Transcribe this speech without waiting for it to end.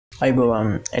අයිබෝවන්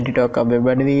Edutalkhub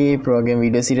Web එකේ programme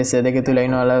video series එකක තුල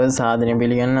ඉන්න ඔයාලව සාදරයෙන්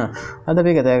පිළිගන්න. අද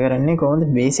අපි කතා කරන්නේ කොහොමද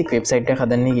බේසික් වෙබ්සයිට් එකක්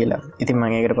හදන්නේ කියලා. ඉතින් මම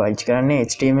ඒකට පාවිච්චි කරන්නේ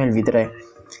HTML විතරයි.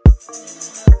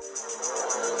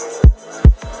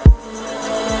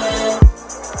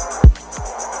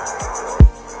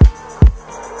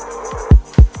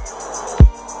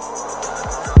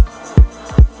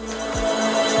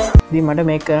 ඉතින් මට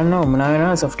මේක කරන්න උමනා වෙන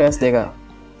softwares දෙකක්.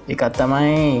 එකක්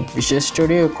තමයි Visual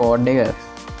Studio Code එක.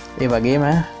 ඒ වගේම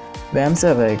BAM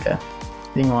server එක.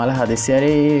 ඉතින් ඔයාලා හදිස්සියේ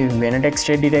හරි වෙන ටෙක්ස්ට්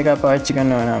එඩිටර් එකක් පාවිච්චි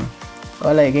කරනවා නම්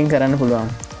ඔයාලා එකකින් කරන්න පුළුවන්.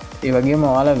 ඒ වගේම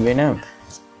ඔයාලා වෙන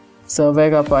server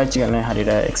එකක් පාවිච්චි කරනවා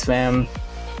හරියට XAMPP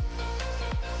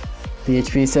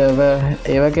PHP server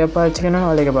ඒ වගේ පාවිච්චි කරනවා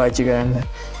ඔයාලා ඒක පාවිච්චි කරන්න.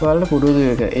 ඔයාලා පුරුදු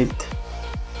එක ඒත්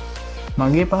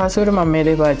මගේ පහසුවට මම මේ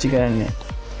දේ පාවිච්චි කරන්නේ.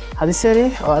 හදිස්සියේ හරි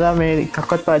ඔයාලා මේ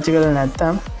එකක්වත් පාවිච්චි කරලා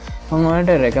නැත්නම් මම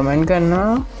ඔයාලට රෙකමන්ඩ්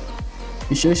කරනවා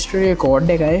Visual Studio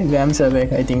Code එකයි BAM server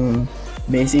එකයි. ඉතින්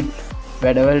බේසික්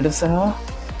වැඩවලට සහ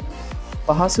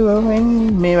පහසුවෙන්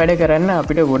මේ වැඩ කරන්න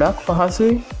අපිට ගොඩක්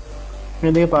පහසුයි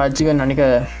මේ දෙක පාවිච්චි කරන. අනික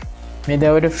මේ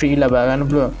දේවල්ට ෆ්‍රී ලබා ගන්න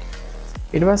පුළුවන්.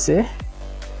 ඊට පස්සේ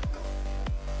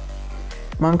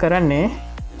මම කරන්නේ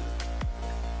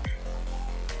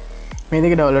මේ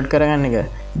දෙක ඩවුන්ලෝඩ් කරගන්න එක.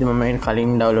 ඉතින් මම මේ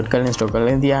කලින් ඩවුන්ලෝඩ් කරලා ඉන්ස්ටෝල්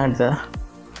කරලා තියාගත්තා.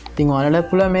 ඉතින් ඔයාලට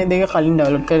පුළුවන් මේ දෙක කලින්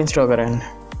ඩවුන්ලෝඩ් කරලා ඉන්ස්ටෝල් කරන්න.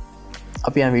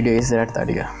 අපි යන වීඩියෝ ඉස්සරහට තා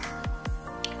ටික.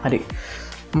 හරි.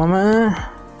 මම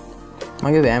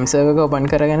මගේ BAM server එක open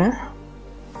කරගෙන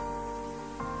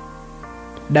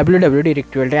www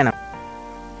directory වලට යනවා.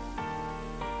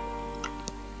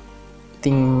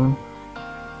 ඉතින්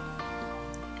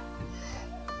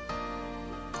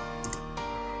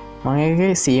මම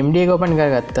ඒකේ CMD එක open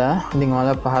කරගත්තා. ඉතින්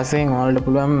ඔයාලා පහසෙන් ඔයාලට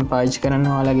පුළුවන් පාවිච්චි කරන්න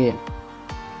ඔයාලගේ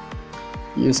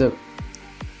user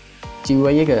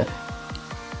GUI එක.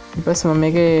 ඊට පස්සේ මම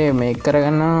මේක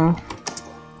කරගන්න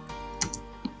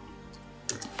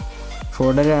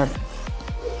ෆෝල්ඩර් එක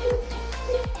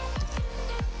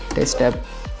test app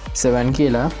 7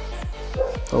 කියලා.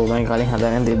 ඔව් මම කලින්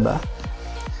හදාගෙන තිබ්බා.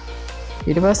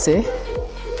 ඊට පස්සේ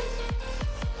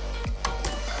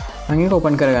මම ඒක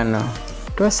open කරගන්නවා.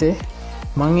 ඊට පස්සේ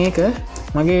මම ඒක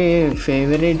මගේ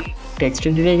favorite text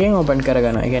editor එකෙන් open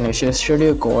කරගන්නවා. ඒ කියන්නේ Visual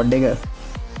Studio Code එක.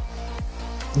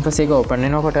 ඊට පස්සේ ඒක open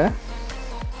වෙනකොට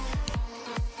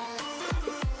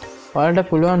ඔයාලට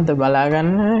පුළුවන් ද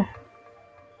බලාගන්න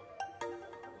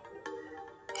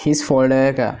his folder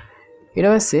එක. ඊට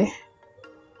පස්සේ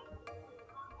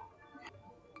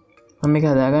මම මේක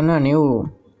හදාගන්නවා new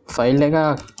file එකක්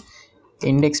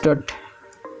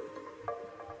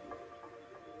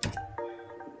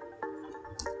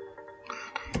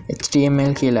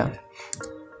index.html කියලා.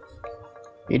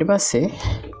 ඊට පස්සේ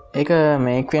ඒක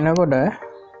මේක වෙනකොට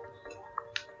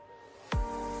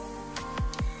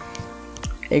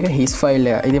ඒක his file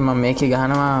එක. ඉතින් මම මේකේ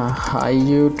ගහනවා hi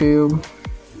YouTube.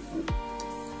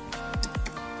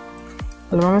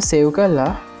 මම සේව්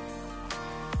කරලා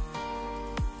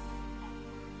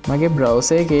මගේ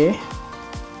බ්‍රවුසර් එකේ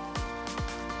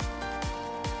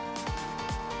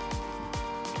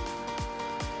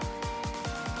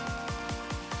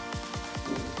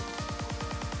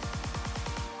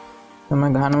මම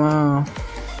ගහනවා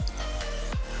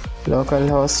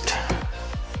localhost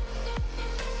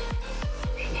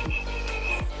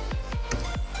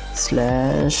 /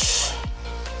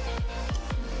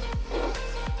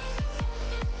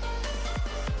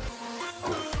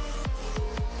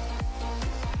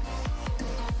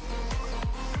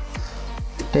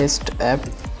 test app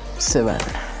 7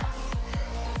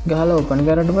 ගහලා open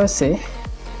කරලා පස්සේ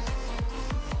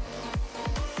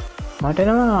මට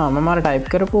එනවා මම අර type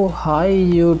කරපු hi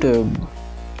YouTube.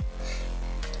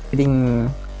 ඉතින්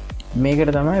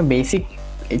මේකට තමයි basic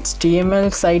HTML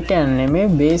site එක නෙමෙයි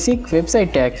basic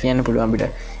website එකක් කියන්න පුළුවන් අපිට.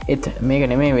 ඒත් මේක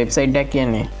නෙමෙයි website එකක්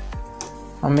කියන්නේ.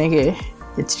 මම මේකේ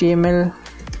HTML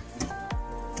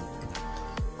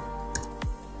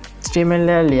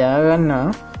එක ලියා ගන්නවා.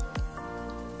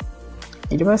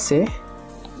 ඊට පස්සේ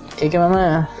ඒක මම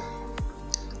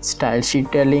style sheet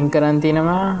එක link කරන්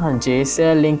තිනවා, JS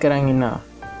එක link කරන් ඉන්නවා.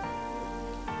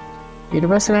 ඊට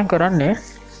පස්සේ මම කරන්නේ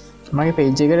මගේ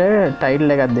page එකට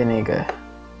title එකක් දෙන එක.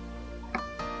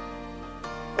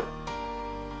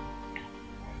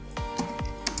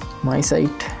 my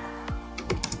site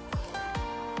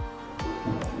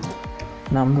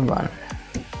number 1.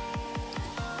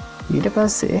 ඊට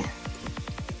පස්සේ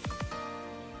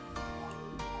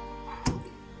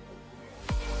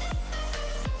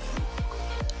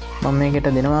මම මේකට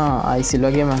දෙනවා ISIL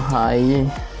වගේම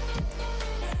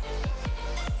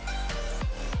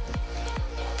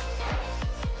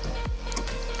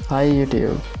hi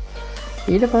YouTube.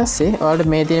 ඊට පස්සේ ඔයාලට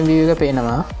මේ තියෙන view එක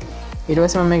පේනවා. ඊට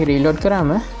පස්සේ මම මේක රීලෝඩ්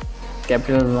කරාම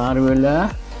කැපිටල් මාරු වෙලා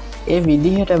ඒ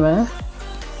විදිහටම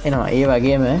එනවා. ඒ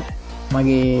වගේම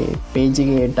මගේ පේජ්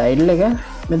එකේ ටයිටල් එක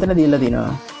මෙතන දීලා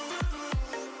තිනවා.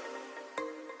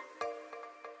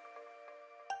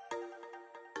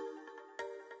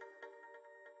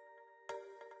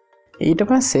 ඊට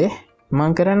පස්සේ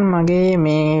මං කරන්නේ මගේ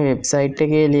මේ වෙබ්සයිට්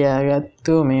එකේ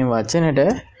ලියාගත්තු මේ වචනෙට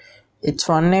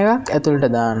h1 එකක් ඇතුළට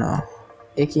දානවා.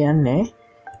 ඒ කියන්නේ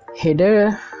header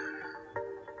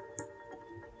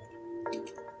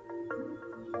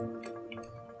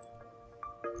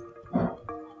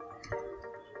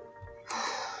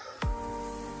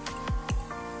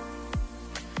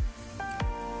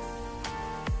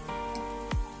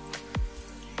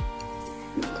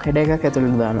එකක්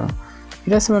ඇතුළට දානවා.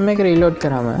 ඊට පස්සේ මම මේක රීලෝඩ්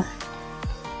කරාම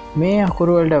මේ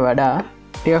අකුරු වලට වඩා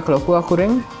ටිකක් ලොකු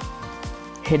අකුරෙන්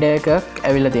header එකක්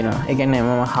ඇවිල්ලා තිනවා. ඒ කියන්නේ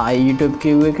මම hi YouTube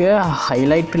කිව් එක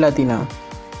highlight වෙලා තිනවා.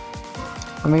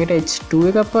 මම මේකට h2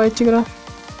 එකක් පාවිච්චි කරා.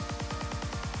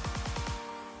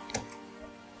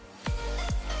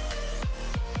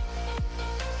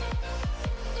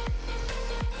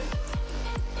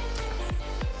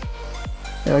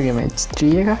 ඒ වගේම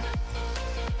h3 එකක්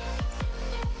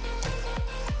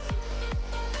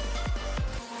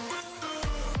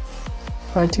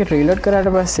පාච්චි රීලෝඩ් කරාට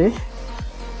පස්සේ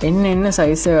එන්න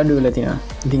සයිස් එක අඩු වෙලා තියෙනවා.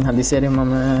 ඉතින් හදිසියෙම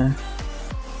මම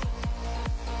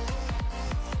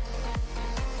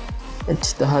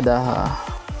h10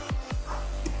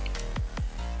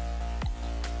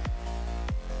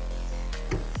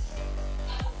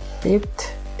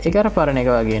 ඒක අර පරණ එක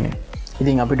වගේනේ.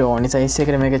 ඉතින් අපිට ඕනි සයිස්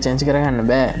එකට මේක චේන්ජ් කරගන්න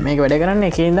බෑ. මේක වැඩ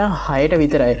කරන්නේ එකේ ඉඳන් 6ට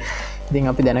විතරයි.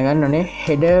 ඉතින් අපි දැනගන්න ඕනේ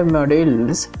header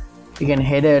modules, ඒ කියන්නේ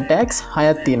header tags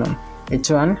 6ක් තියෙනවා.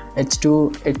 h1, h2,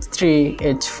 h3,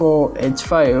 h4,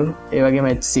 h5 ඒ වගේම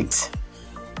h6.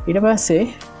 ඊට පස්සේ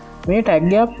මේ ටැග්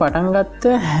එක පටන් ගත්ත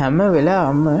හැම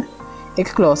වෙලාවම එක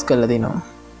ක්ලෝස් කරලා දිනවා.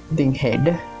 ඉතින් head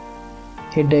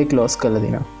එක ක්ලෝස් කරලා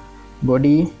දිනවා.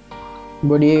 body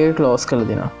එක ක්ලෝස් කරලා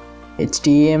දිනවා.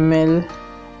 html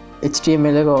එක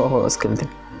ක්ලෝස් කරලා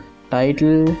දිනවා.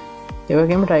 title ඒ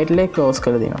වගේම title එක ක්ලෝස්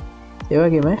කරලා දිනවා. ඒ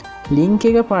වගේම link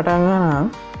එක පටන් ගන්නවා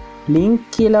ලින්ක්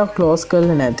කියලා ක්ලෝස්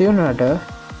කරලා නැති වුණාට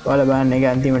ඔයාලා බලන්න ඒක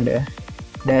අන්තිමට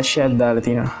ඩෑෂ් එකක් දාලා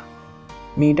තිනවා.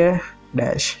 Metre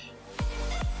dash.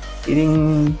 ඉතින්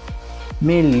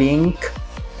මේ ලින්ක්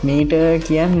මීටර්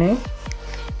කියන්නේ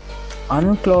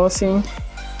unclosing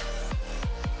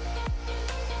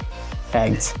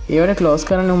tags. ඒවට ක්ලෝස්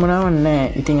කරන්න උවමනාවක් නැහැ.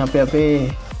 ඉතින් අපි අපේ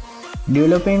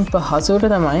ඩෙවලොපින් පහසුවට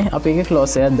තමයි අපි ඒක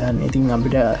ක්ලෝස් එකක් දාන්නේ. ඉතින්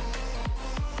අපිට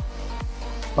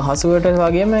පහසුවට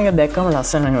වගේ මේක දැක්කම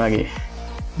ලස්සනයි වගේ.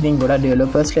 ඉතින් ගොඩක්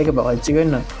ඩෙවලොපර්ස්ලා ඒක පාවිච්චි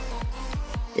කරනවා.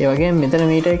 ඒ වගේම මෙතන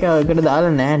මීටර් එක අකට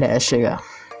දාලා නැහැ ඩෑෂ් එක.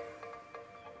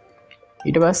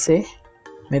 ඊට පස්සේ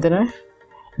මෙතන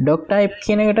doc type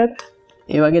කියන එකටත්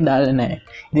ඒ වගේ දාලා නැහැ.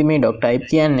 ඉතින් මේ doc type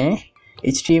කියන්නේ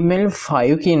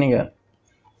HTML5 කියන එක.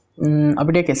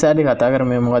 අපිට කෙසාරි කතා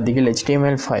කරමු මොකක්ද කියලා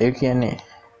HTML5 කියන්නේ.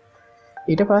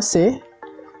 ඊට පස්සේ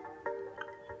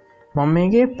මම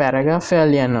මේකේ paragraph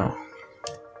එක ලියනවා.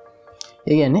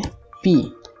 ඒ කියන්නේ P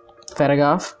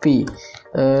paragraph P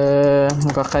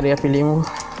මොකක් හරි අපි ලියමු.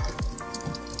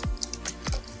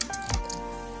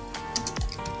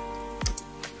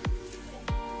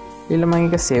 ඊළඟ මම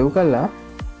ඒක සේව් කරලා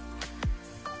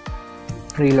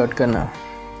රීලෝඩ් කරනවා.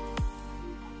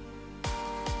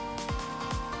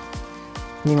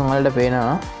 ඉතින් ඔයාලට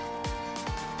පේනවා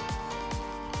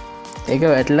ඒක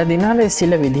වැටලා දිනාලා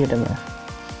ඉස්සෙල්ල විදිහටම.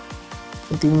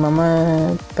 ඉතින් මම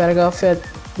paragraph එක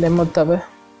දැම්මොත් අප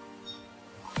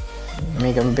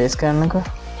මේකම පේස් කරන්නකෝ.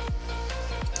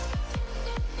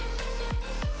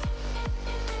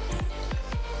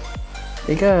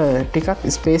 ඒක ටිකක්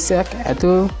ස්පේස් එකක්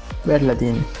ඇතුල් වැටලා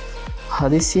තියෙනවා.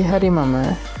 හදිස්සි හරි මම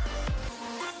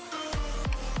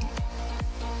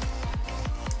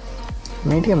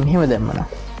මේ ටික මෙහෙම දැම්මනම්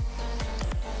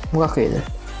මොකක් වේද?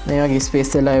 මේ වගේ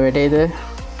ස්පේස් එකලා වැටේද?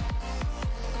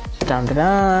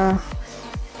 ටන්ටනා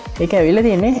ඒක ඇවිල්ලා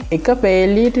තියෙන්නේ එක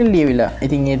පේලියට ලියවිලා.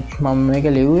 ඉතින් මම මේක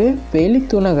ලිව්වේ පේලි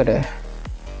 3කට.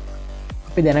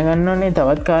 අපි දැනගන්න ඕනේ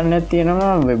තවත් කාරණයක්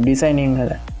තියෙනවා වෙබ් ඩිසයිනින්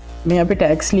වල. මේ අපි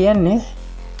ටැග්ස් ලියන්නේ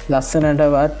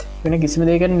ලස්සනටවත් වෙන කිසිම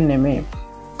දෙයකට නෙමෙයි.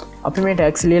 අපි මේ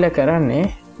ටැග්ස් ලියලා කරන්නේ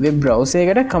වෙබ් බ්‍රවුසර්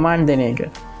එකට කමාන්ඩ් දෙන එක.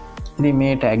 ඉතින්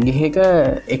මේ ටැග් එක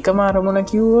එකම අරමුණ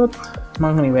කිව්වොත්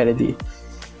මං නිවැරදි.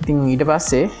 ඉතින් ඊට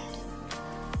පස්සේ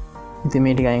ඉතින්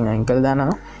මේ ටික අයින් කරලා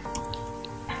දානවා.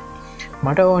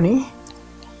 මට ඕනි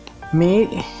මේ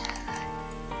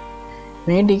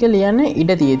ටික ලියන්න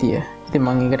ඉඩ තිය. ඉතින්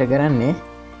මං එකට කරන්නේ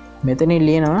මෙතන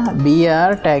ලියනවා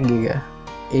br tag එක.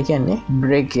 ඒ කියන්නේ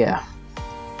break එක.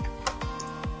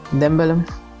 දැන් බලමු.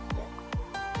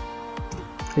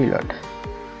 රීලෝඩ්.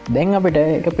 දැන් අපිට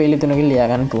එක පේලි තුනකින් ලියා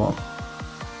ගන්න පුළුවන්.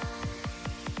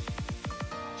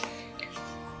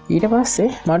 ඊට පස්සේ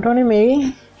මට ඕනේ මේ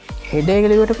හෙඩර් එක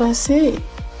ලියුවට පස්සේ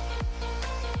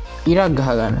ඉරක්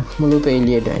ගහගන්න මුළු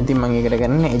පේලියට. ඉතින් මම ඒකට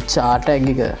කරන්නේ HR tag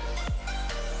එක.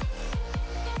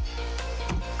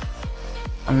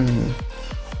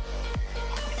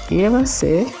 ඊට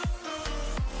පස්සේ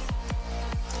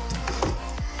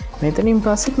මෙතනින්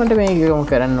පස්සෙත් මට මේක යොමු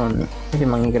කරන්න ඕනේ. ඉතින්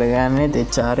මම ඒකට ගන්නේ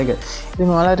HR එක. ඉතින්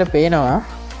ඔයාලට පේනවා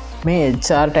මේ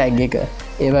HR tag එක.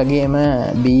 ඒ වගේම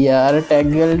BR tag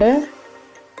වලට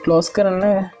ක්ලෝස් කරන්න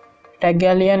ටැග්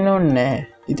එක ලියන්න ඕනේ නැහැ.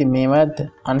 ඉතින් මේවත්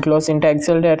unclosing tags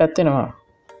වලට යටත් වෙනවා.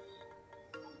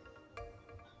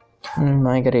 මම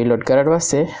ඒක රීලෝඩ් කරලා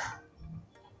පස්සේ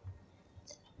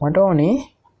මට ඕනේ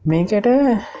මේකට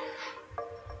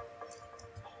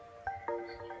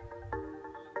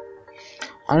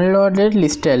unloaded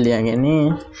list එක ලියගෙන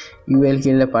UL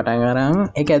කියලා පටන් අරන්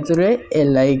ඒක ඇතුලේ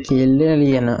LI කියලා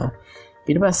ලියනවා.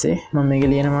 ඊට පස්සේ මම මේක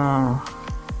ලියනවා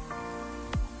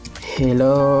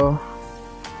hello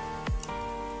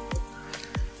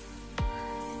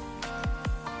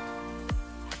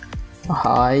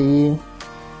hi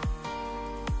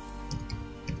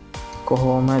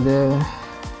කොහොමද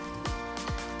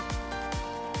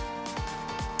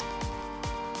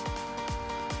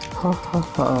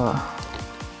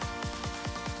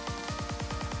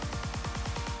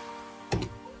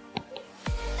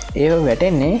ඒව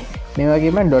වැටෙන්නේ මේ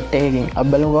වගේම ඩොට් එකකින්.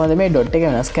 අබ්බලමු කොහොමද මේ ඩොට් එක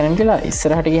වෙනස් කරන්න කියලා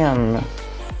ඉස්සරහට ගියාම.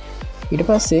 ඊට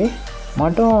පස්සේ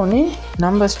මට ඕනේ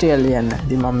නම්බර්ස් ටික ලියන්න.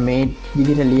 ඉතින් මම මේ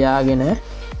විදිහට ලියාගෙන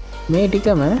මේ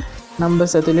ටිකම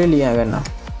නම්බර්ස් ඇතුලේ ලියා ගන්නවා.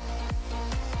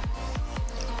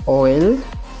 OL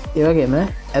ඒ වගේම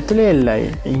ඇතුලේ LI.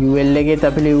 UL එකේත්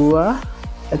අපි ලිව්වා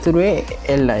ඇතුලේ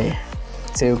LI.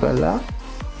 සේව් කරලා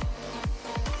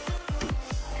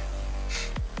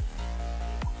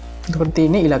එතකොට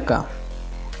තියෙන්නේ ඉලක්කම්.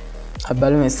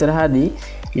 අබ්බලමු ඉස්සරහදී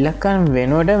ඉලක්කම්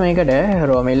වෙනුවට මේකට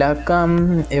රෝම ඉලක්කම්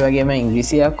ඒ වගේම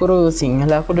ඉංග්‍රීසි අකුරු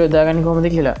සිංහල අකුරු යොදාගන්නේ කොහොමද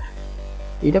කියලා.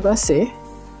 ඊට පස්සේ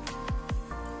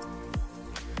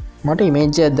මට ඉමේජ්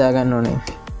එකක් දාගන්න ඕනේ.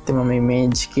 ඉතින් මම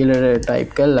ඉමේජ් කියලා ටයිප්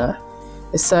කරලා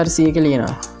SRC එක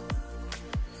ලියනවා.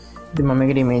 ඉතින් මම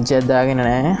මේකට ඉමේජ් එකක් දාගෙන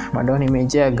නැහැ. මට ඕනේ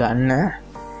ඉමේජ් එකක් ගන්න.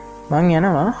 මං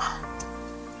යනවා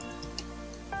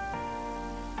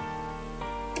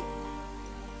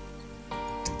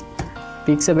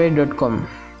pixabay.com.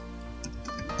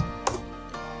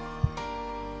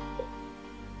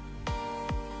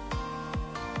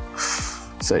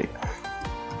 sorry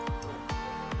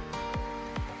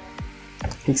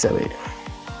pixabay.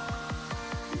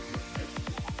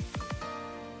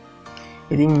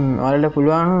 ඉතින් ඔයාලට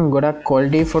පුළුවන් ගොඩක්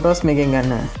quality photos මේකෙන්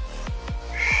ගන්න.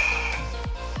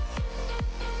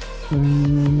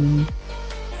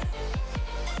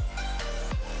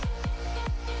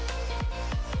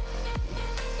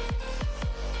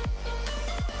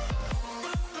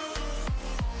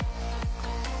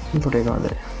 ෆොටෝ එක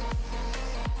හොඳයි.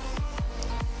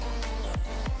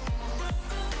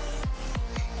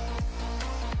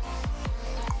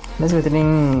 දැන්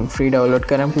මෙතනින් ෆ්‍රී ඩවුන්ලෝඩ්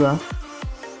කරන්න පුළුවන්.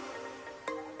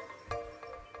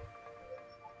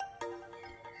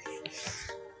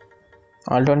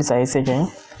 ඔයාලට සයිස් එකෙන්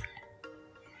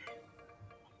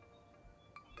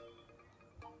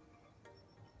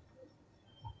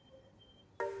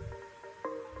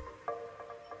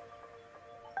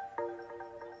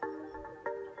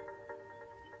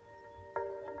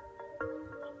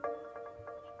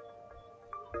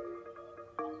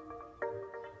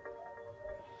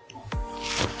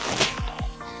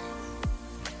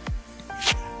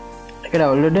එක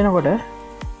ඩවුන්ලෝඩ් වෙනකොට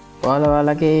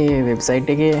ඔයාලගේ වෙබ්සයිට්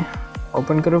එකේ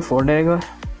ඕපන් කරපු ෆෝල්ඩර් එක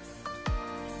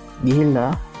ගිහිල්ලා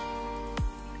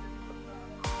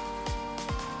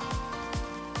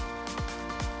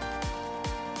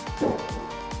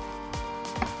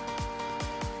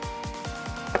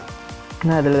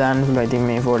නෑදලා දාන්න පුළුවන්. ඉතින්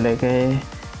මේ ෆෝල්ඩර් එකේ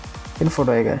තියෙන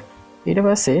ෆොටෝ එක. ඊට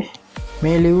පස්සේ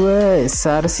මේ ලිව්ව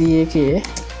SRC එකේ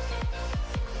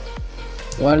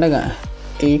ඔයාලට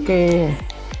ඒකේ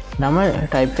නම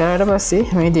ටයිප් කරාට පස්සේ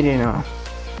මේ දිරෙනවා.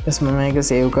 ඊට මම මේක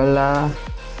සේව් කරලා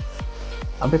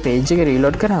අපේ පේජ් එක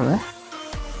රීලෝඩ් කරාම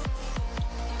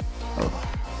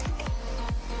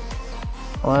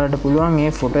ඔයාලට පුළුවන්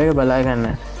මේ ෆොටෝ එක බලා ගන්න.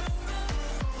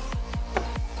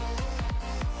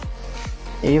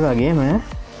 ඒ වගේම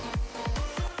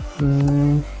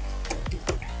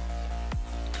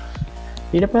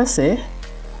ඊට පස්සේ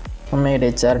මම මේකට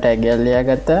HR tag එක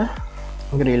ලියාගත්තා.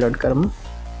 ඒක රීලෝඩ් කරමු.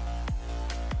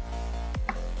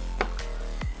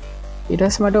 ඊට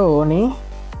පස්සේ මට ඕනේ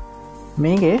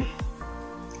මේකේ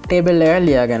ටේබල් එක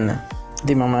ලියා ගන්න.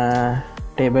 ඉතින් මම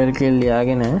table එක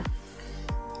ලියාගෙන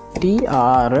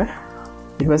tr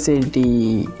ඊට පස්සේ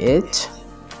th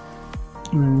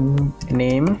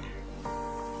name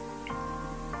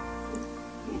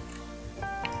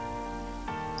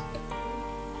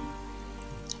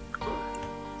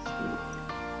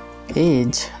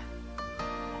age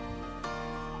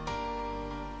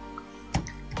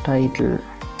title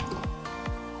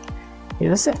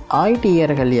ඊටසේ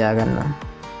ITR එක ලියා ගන්න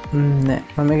නෑ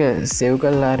මම මේක සේව්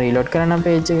කරලා රීලෝඩ් කරන්න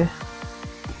page එක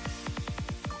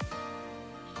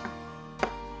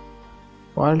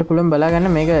ඔයාලට පුළුවන් බලා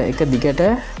ගන්න මේක එක දිගට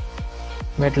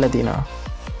වැටලා තිනවා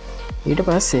ඊට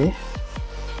පස්සේ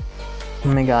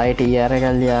මේක ITR එක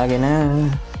ලියාගෙන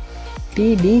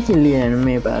TD කියලා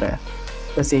මේ පාර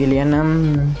ඊපස්සේ ලියන්නම්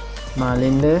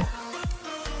මාලින්ද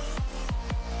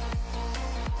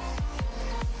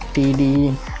TD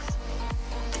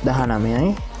 19යි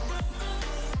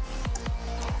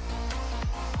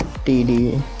TD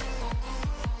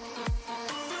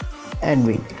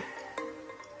admin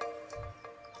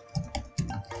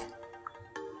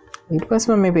ඊට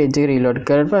පස්සේ මම මේ page එක රීලෝඩ්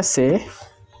කරලා පස්සේ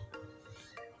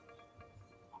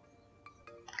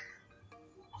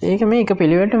ඒක මේ එක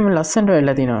පිළිවෙලටම ලස්සනට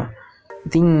වෙලා තිනවා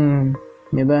ඉතින්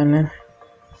මේ බලන්න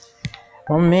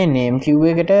මම මේ name queue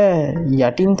එකට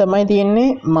යටින් තමයි තියෙන්නේ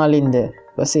මාලින්ද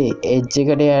ඊපස්සේ edge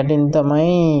එකට යටින්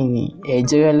තමයි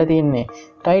edge එක වෙලා තියෙන්නේ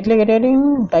title එකට යටින්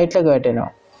title එක වැටෙනවා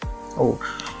ඔව්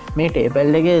මේ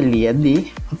table එකේ ලියද්දි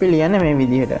අපි ලියන්නේ මේ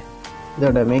විදිහට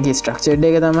එතකොට මේකේ structured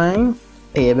එක තමයි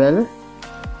table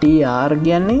tr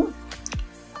කියන්නේ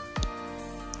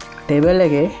table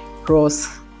එකේ rows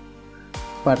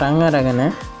පටන් අරගෙන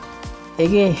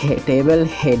ඒකේ table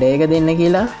header එක දෙන්න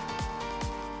කියලා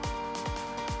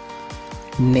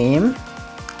name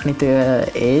අනිත් එක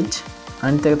age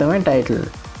අනිත් එක තමයි title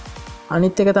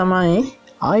අනිත් එක තමයි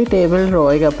I table row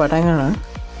එක පටන් ගන්න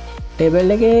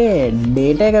table එකේ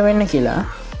data එක වෙන්න කියලා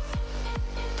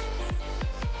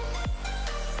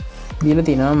දීලා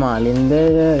තිනවා මාලින්ද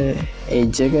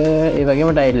age එක ඒ වගේම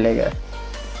title එක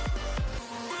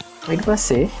ඊට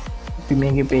පස්සේ අපි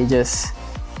මේකේ pages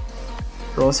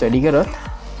rows වැඩි කරොත්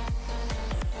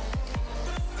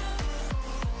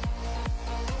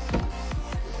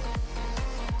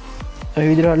ඔය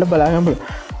විදිහට වල බලාගන්න පුළුවන්.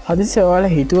 හදිස්සිය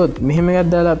ඔයාලා හිතුවොත් මෙහෙම එකක්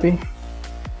දාලා අපි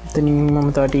එතනින් මම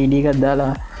තව TD එකක්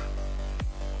දාලා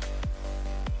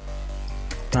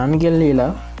නම් කියලා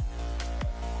ලියලා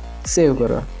සේව්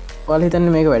කරා. ඔයාලා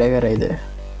හිතන්නේ මේක වැඩ කරයිද?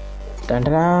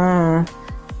 ටන්ටනා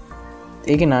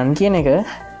ඒක නන් කියන එක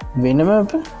වෙනම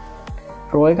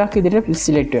රෝ එකක් ඉදිරියට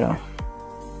සිලෙක්ට් වෙනවා.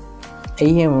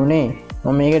 එයි එහෙම උනේ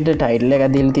මම මේකට ටයිටල් එකක්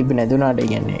දීලා තිබ්බේ නැතුණාට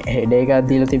කියන්නේ හෙඩර් එකක්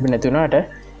දීලා තිබ්බේ නැතුණාට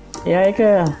එයා ඒක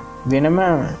වෙනම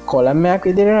කොලම් එකක්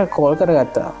විදිහට කෝල්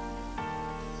කරගත්තා.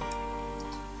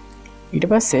 ඊට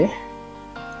පස්සේ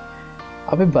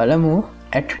අපි බලමු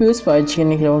attributes පාවිච්චි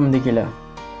කරන්න කියලා කොහොමද කියලා.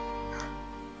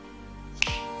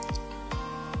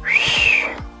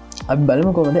 අපි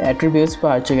බලමු කොහොමද attributes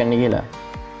පාවිච්චි කරන්න කියලා.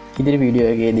 ඉදිරි වීඩියෝ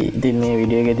එකේදී. ඉතින් මේ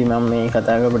වීඩියෝ එකේදී මම මේ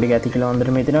කතා කරපු ටික ඇති කියලා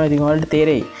හොඳටම හිතෙනවා. ඉතින් ඔයාලට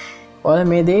තේරෙයි.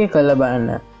 ඔයාලා මේ දේ කරලා බලන්න.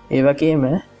 ඒ වගේම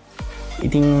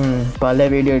ඉතින්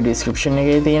පළවෙනි වීඩියෝ ඩිස්ක්‍රිප්ෂන්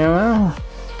එකේ තියෙනවා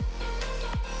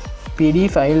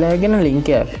PDF ෆයිල් එක ගැන ලින්ක්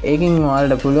එකක්. ඒකෙන්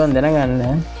ඔයාලට පුළුවන්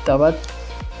දැනගන්න තවත්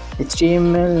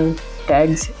HTML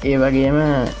tags ඒ වගේම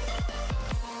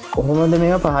කොහොමද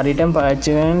මේවා පහරියටම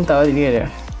පාවිච්චි කරන්නේ තව විදිහට.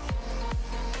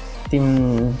 ඉතින්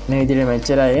මේ විදිහට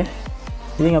මෙච්චරයි.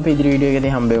 ඉතින් අපි ඉදිරි වීඩියෝ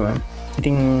එකදී හම්බෙමු.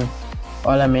 ඉතින්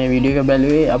ඔයාලා මේ වීඩියෝ එක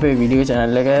බැලුවේ අපේ වීඩියෝ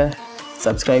channel එක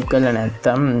subscribe කරලා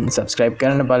නැත්නම් subscribe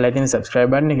කරන්න බලලා තියෙන subscribe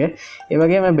button එක. ඒ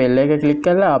වගේම bell එක click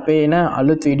කරලා අපේ එන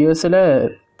අලුත් videos වල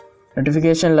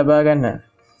notification ලබා ගන්න.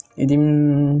 ඉතින්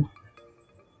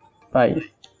bye.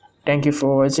 Thank you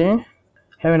for watching.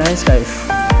 Have a nice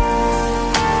life.